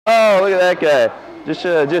look at that guy.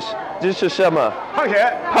 这是什么？螃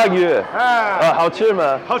蟹。螃蟹。好吃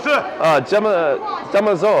吗？好吃。怎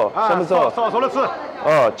么做？什么做？烧了吃。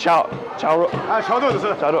敲肉。敲肉就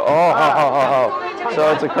吃。敲肉。好。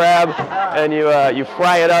So it's a crab, and you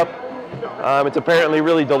fry it up. It's apparently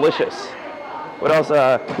really delicious. What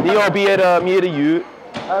else? 你有别的鱼？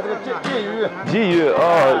这个鲫鱼。鲫鱼。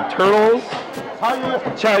Turtles.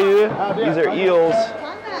 茶鱼. These are eels.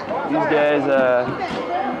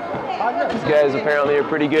 These guys apparently are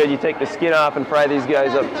pretty good. You take the skin off and fry these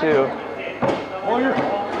guys up too.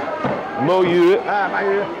 Moyu.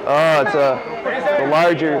 Oh, it's a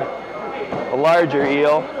larger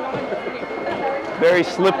eel. Very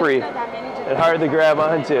slippery and hard to grab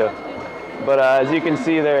onto. But as you can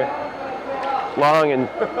see, they're long and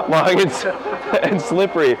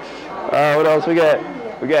slippery. What else we got?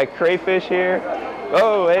 We got crayfish here.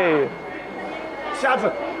 Oh, hey.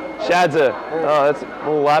 Shadza. Oh, that's a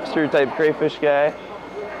little lobster type crayfish guy.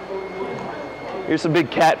 Here's some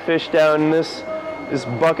big catfish down in this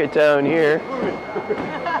bucket down here.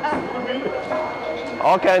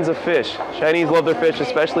 All kinds of fish. Chinese love their fish,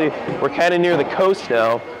 especially we're kind of near the coast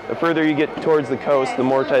now. The further you get towards the coast, the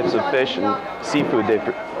more types of fish and seafood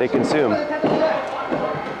they consume.